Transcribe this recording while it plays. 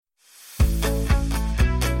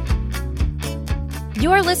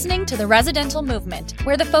You're listening to The Residential Movement,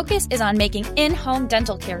 where the focus is on making in-home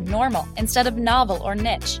dental care normal instead of novel or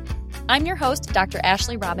niche. I'm your host, Dr.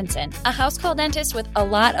 Ashley Robinson, a house call dentist with a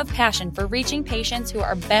lot of passion for reaching patients who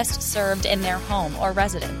are best served in their home or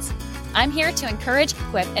residence. I'm here to encourage,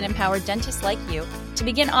 equip, and empower dentists like you to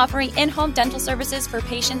begin offering in-home dental services for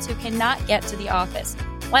patients who cannot get to the office,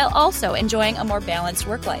 while also enjoying a more balanced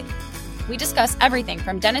work life. We discuss everything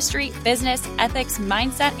from dentistry, business, ethics,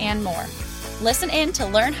 mindset, and more. Listen in to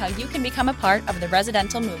learn how you can become a part of the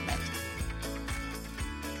residential movement.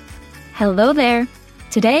 Hello there.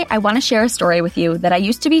 Today, I want to share a story with you that I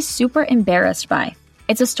used to be super embarrassed by.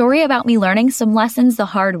 It's a story about me learning some lessons the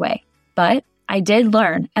hard way, but I did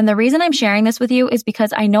learn, and the reason I'm sharing this with you is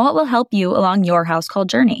because I know it will help you along your house call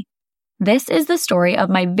journey. This is the story of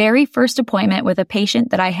my very first appointment with a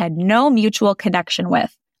patient that I had no mutual connection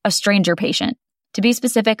with, a stranger patient. To be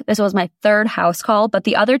specific, this was my third house call, but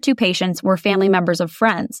the other two patients were family members of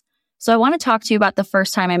friends. So I want to talk to you about the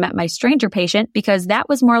first time I met my stranger patient because that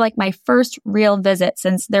was more like my first real visit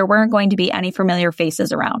since there weren't going to be any familiar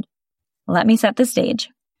faces around. Let me set the stage.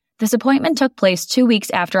 This appointment took place 2 weeks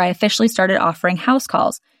after I officially started offering house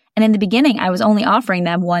calls, and in the beginning I was only offering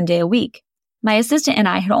them 1 day a week. My assistant and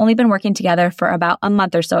I had only been working together for about a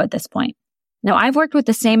month or so at this point. Now I've worked with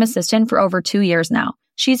the same assistant for over 2 years now.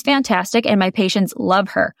 She's fantastic and my patients love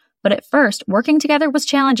her, but at first, working together was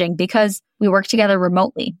challenging because we work together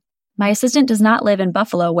remotely. My assistant does not live in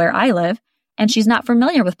Buffalo where I live, and she's not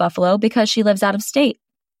familiar with Buffalo because she lives out of state.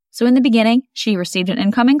 So in the beginning, she received an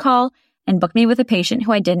incoming call and booked me with a patient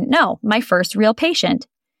who I didn't know, my first real patient.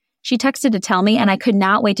 She texted to tell me, and I could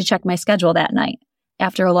not wait to check my schedule that night.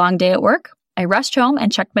 After a long day at work, I rushed home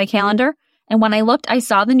and checked my calendar, and when I looked, I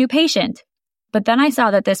saw the new patient. But then I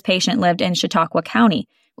saw that this patient lived in Chautauqua County,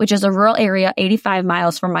 which is a rural area 85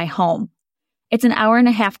 miles from my home. It's an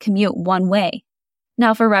hour-and-a-half commute one way.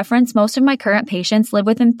 Now, for reference, most of my current patients live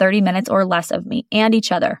within 30 minutes or less of me and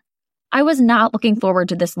each other. I was not looking forward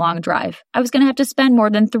to this long drive. I was going to have to spend more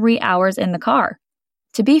than 3 hours in the car.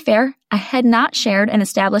 To be fair, I had not shared an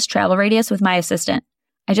established travel radius with my assistant.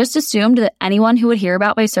 I just assumed that anyone who would hear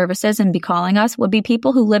about my services and be calling us would be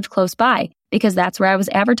people who lived close by, because that's where I was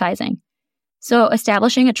advertising. So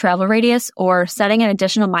establishing a travel radius or setting an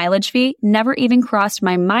additional mileage fee never even crossed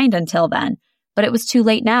my mind until then, but it was too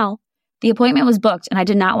late now. The appointment was booked and I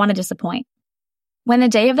did not want to disappoint. When the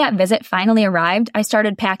day of that visit finally arrived, I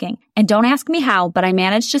started packing, and don't ask me how, but I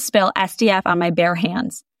managed to spill SDF on my bare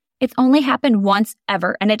hands. It's only happened once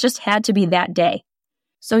ever, and it just had to be that day.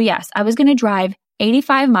 So yes, I was going to drive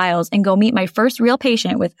 85 miles and go meet my first real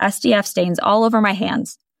patient with SDF stains all over my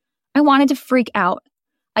hands. I wanted to freak out.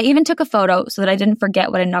 I even took a photo so that I didn't forget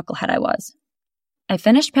what a knucklehead I was. I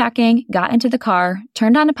finished packing, got into the car,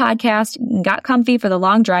 turned on a podcast, and got comfy for the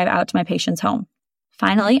long drive out to my patient's home.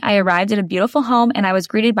 Finally, I arrived at a beautiful home and I was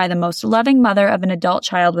greeted by the most loving mother of an adult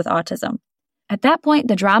child with autism. At that point,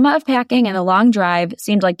 the drama of packing and the long drive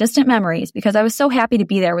seemed like distant memories because I was so happy to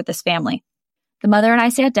be there with this family. The mother and I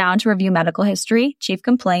sat down to review medical history, chief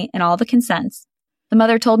complaint, and all the consents. The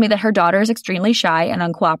mother told me that her daughter is extremely shy and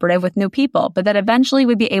uncooperative with new people, but that eventually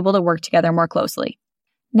we'd be able to work together more closely.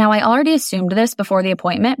 Now, I already assumed this before the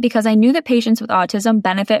appointment because I knew that patients with autism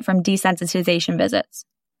benefit from desensitization visits.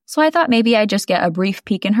 So I thought maybe I'd just get a brief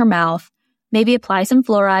peek in her mouth, maybe apply some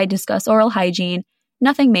fluoride, discuss oral hygiene,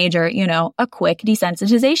 nothing major, a quick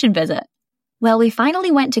desensitization visit. Well, we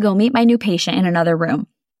finally went to go meet my new patient in another room.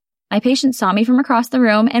 My patient saw me from across the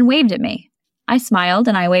room and waved at me. I smiled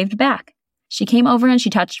and I waved back. She came over and she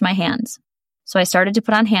touched my hands. So I started to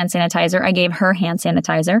put on hand sanitizer. I gave her hand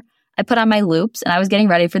sanitizer. I put on my loupes and I was getting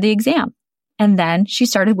ready for the exam. And then she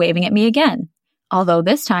started waving at me again. Although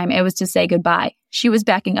this time it was to say goodbye. She was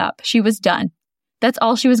backing up. She was done. That's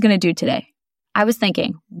all she was going to do today. I was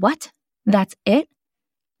thinking, what? That's it?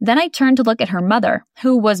 Then I turned to look at her mother,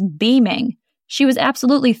 who was beaming. She was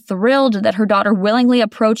absolutely thrilled that her daughter willingly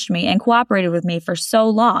approached me and cooperated with me for so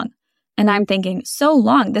long. And I'm thinking, so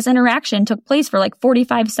long, this interaction took place for like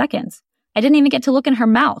 45 seconds. I didn't even get to look in her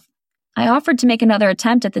mouth. I offered to make another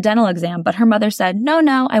attempt at the dental exam, but her mother said,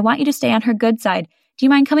 no, I want you to stay on her good side. Do you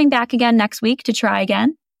mind coming back again next week to try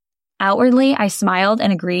again? Outwardly, I smiled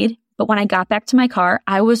and agreed, but when I got back to my car,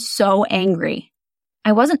 I was so angry.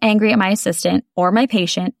 I wasn't angry at my assistant or my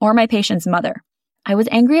patient or my patient's mother. I was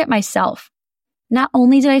angry at myself. Not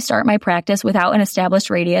only did I start my practice without an established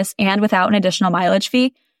radius and without an additional mileage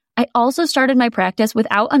fee, I also started my practice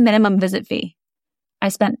without a minimum visit fee. I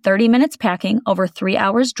spent 30 minutes packing, over 3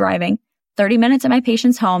 hours driving, 30 minutes at my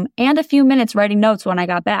patient's home, and a few minutes writing notes when I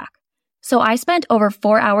got back. So I spent over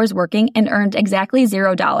 4 hours working and earned exactly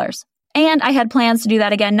 $0. And I had plans to do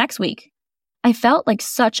that again next week. I felt like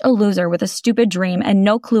such a loser with a stupid dream and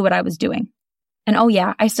no clue what I was doing. And oh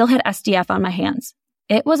yeah, I still had SDF on my hands.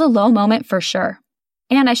 It was a low moment for sure.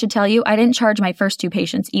 And I should tell you, I didn't charge my first 2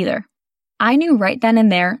 patients either. I knew right then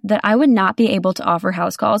and there that I would not be able to offer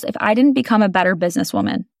house calls if I didn't become a better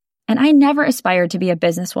businesswoman. And I never aspired to be a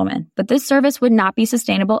businesswoman, but this service would not be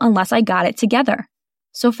sustainable unless I got it together.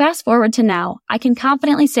 So fast forward to now, I can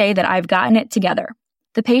confidently say that I've gotten it together.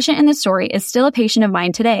 The patient in this story is still a patient of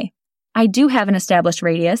mine today. I do have an established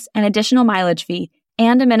radius, an additional mileage fee,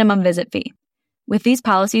 and a minimum visit fee. With these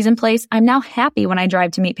policies in place, I'm now happy when I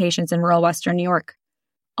drive to meet patients in rural Western New York.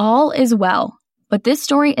 All is well, but this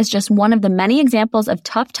story is just one of the many examples of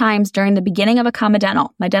tough times during the beginning of AccommoDental,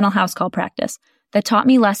 my dental house call practice, that taught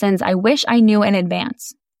me lessons I wish I knew in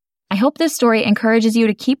advance. I hope this story encourages you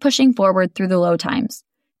to keep pushing forward through the low times.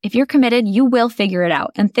 If you're committed, you will figure it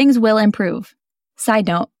out and things will improve. Side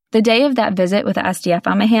note, the day of that visit with the SDF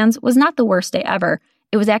on my hands was not the worst day ever.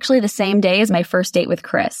 It was actually the same day as my first date with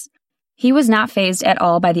Chris. He was not fazed at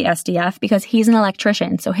all by the SDF because he's an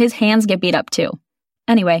electrician, so his hands get beat up too.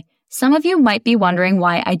 Anyway, some of you might be wondering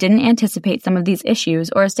why I didn't anticipate some of these issues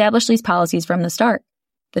or establish these policies from the start.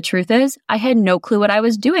 The truth is, I had no clue what I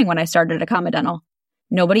was doing when I started AccommoDental.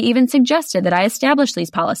 Nobody even suggested that I establish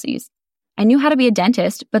these policies. I knew how to be a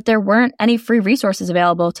dentist, but there weren't any free resources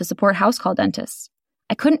available to support house call dentists.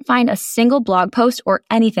 I couldn't find a single blog post or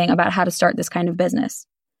anything about how to start this kind of business.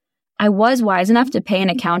 I was wise enough to pay an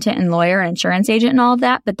accountant and lawyer and insurance agent and all of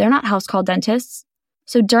that, but they're not house call dentists.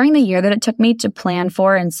 So during the year that it took me to plan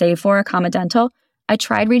for and save for AccommoDental, I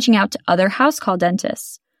tried reaching out to other house call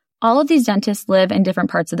dentists. All of these dentists live in different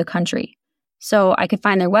parts of the country. So I could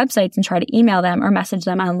find their websites and try to email them or message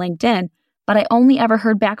them on LinkedIn, but I only ever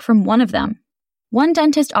heard back from one of them. One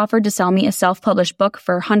dentist offered to sell me a self-published book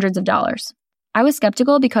for hundreds of dollars. I was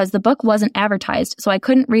skeptical because the book wasn't advertised, so I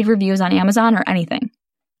couldn't read reviews on Amazon or anything.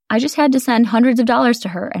 I just had to send hundreds of dollars to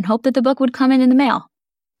her and hope that the book would come in the mail.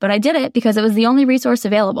 But I did it because it was the only resource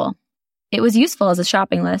available. It was useful as a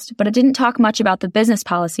shopping list, but it didn't talk much about the business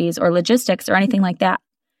policies or logistics or anything like that.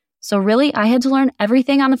 So really, I had to learn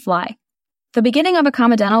everything on the fly. The beginning of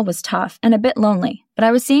AccommoDental was tough and a bit lonely, but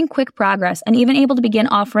I was seeing quick progress and even able to begin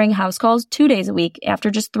offering house calls 2 days a week after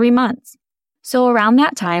just 3 months. So around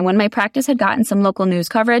that time, when my practice had gotten some local news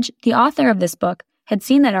coverage, the author of this book had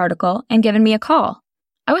seen that article and given me a call.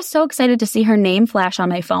 I was so excited to see her name flash on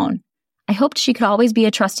my phone. I hoped she could always be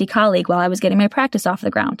a trusty colleague while I was getting my practice off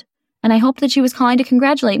the ground. And I hoped that she was calling to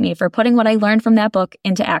congratulate me for putting what I learned from that book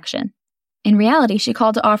into action. In reality, she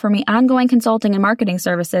called to offer me ongoing consulting and marketing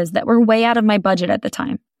services that were way out of my budget at the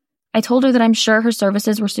time. I told her that I'm sure her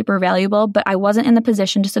services were super valuable, but I wasn't in the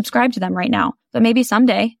position to subscribe to them right now, but maybe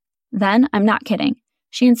someday. Then, I'm not kidding.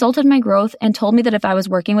 She insulted my growth and told me that if I was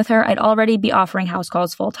working with her, I'd already be offering house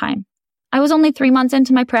calls full-time. I was only 3 months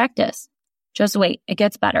into my practice. Just wait, it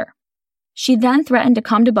gets better. She then threatened to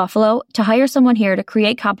come to Buffalo to hire someone here to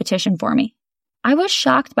create competition for me. I was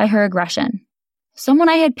shocked by her aggression. Someone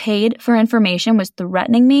I had paid for information was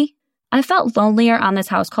threatening me. I felt lonelier on this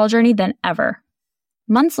house call journey than ever.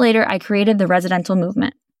 Months later, I created the residential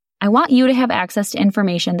movement. I want you to have access to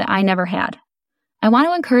information that I never had. I want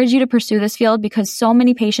to encourage you to pursue this field because so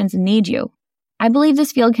many patients need you. I believe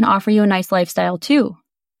this field can offer you a nice lifestyle too.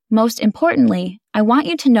 Most importantly, I want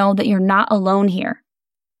you to know that you're not alone here.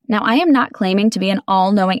 Now, I am not claiming to be an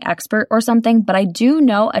all-knowing expert or something, but I do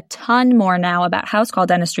know a ton more now about house call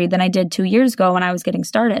dentistry than I did 2 years ago when I was getting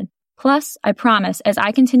started. Plus, I promise, as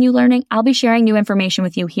I continue learning, I'll be sharing new information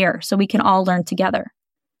with you here so we can all learn together.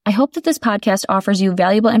 I hope that this podcast offers you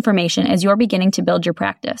valuable information as you're beginning to build your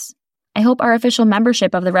practice. I hope our official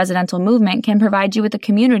membership of the residential movement can provide you with the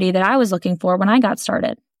community that I was looking for when I got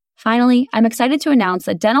started. Finally, I'm excited to announce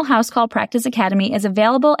that Dental House Call Practice Academy is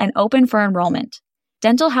available and open for enrollment.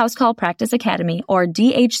 Dental House Call Practice Academy, or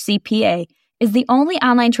DHCPA, is the only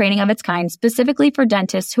online training of its kind specifically for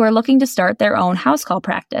dentists who are looking to start their own house call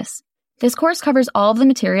practice. This course covers all of the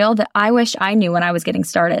material that I wish I knew when I was getting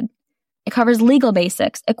started. It covers legal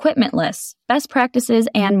basics, equipment lists, best practices,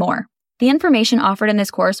 and more. The information offered in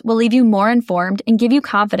this course will leave you more informed and give you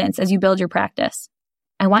confidence as you build your practice.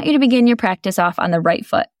 I want you to begin your practice off on the right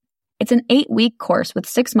foot. It's an 8-week course with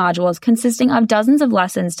 6 modules consisting of dozens of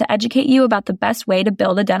lessons to educate you about the best way to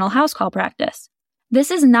build a dental house call practice. This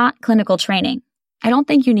is not clinical training. I don't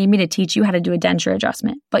think you need me to teach you how to do a denture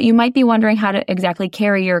adjustment, but you might be wondering how to exactly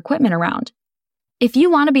carry your equipment around. If you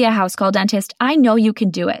want to be a house call dentist, I know you can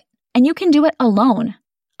do it. And you can do it alone.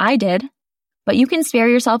 I did. But you can spare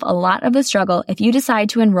yourself a lot of the struggle if you decide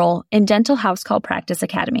to enroll in Dental House Call Practice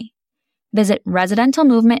Academy. Visit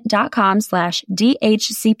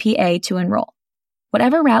residentialmovement.com/DHCPA to enroll.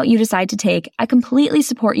 Whatever route you decide to take, I completely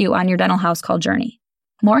support you on your dental house call journey.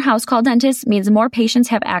 More house call dentists means more patients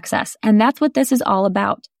have access, and that's what this is all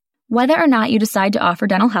about. Whether or not you decide to offer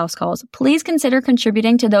dental house calls, please consider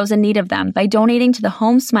contributing to those in need of them by donating to the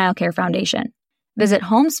Home Smile Care Foundation. Visit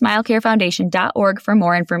homesmilecarefoundation.org for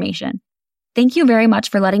more information. Thank you very much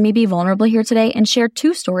for letting me be vulnerable here today and share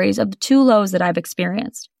 2 stories of the 2 lows that I've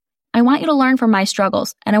experienced. I want you to learn from my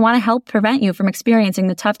struggles, and I want to help prevent you from experiencing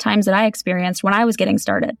the tough times that I experienced when I was getting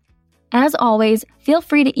started. As always, feel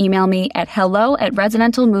free to email me at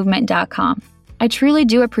hello@residentialmovement.com. I truly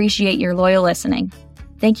do appreciate your loyal listening.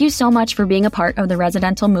 Thank you so much for being a part of the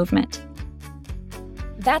Residential Movement.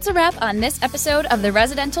 That's a wrap on this episode of the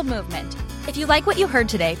Residential Movement. If you like what you heard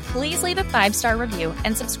today, please leave a 5-star review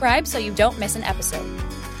and subscribe so you don't miss an episode.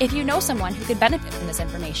 If you know someone who could benefit from this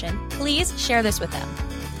information, please share this with them.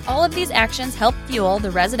 All of these actions help fuel the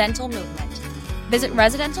Residential Movement. Visit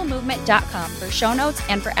residentialmovement.com for show notes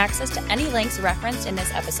and for access to any links referenced in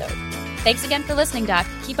this episode. Thanks again for listening, Doc.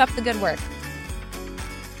 Keep up the good work.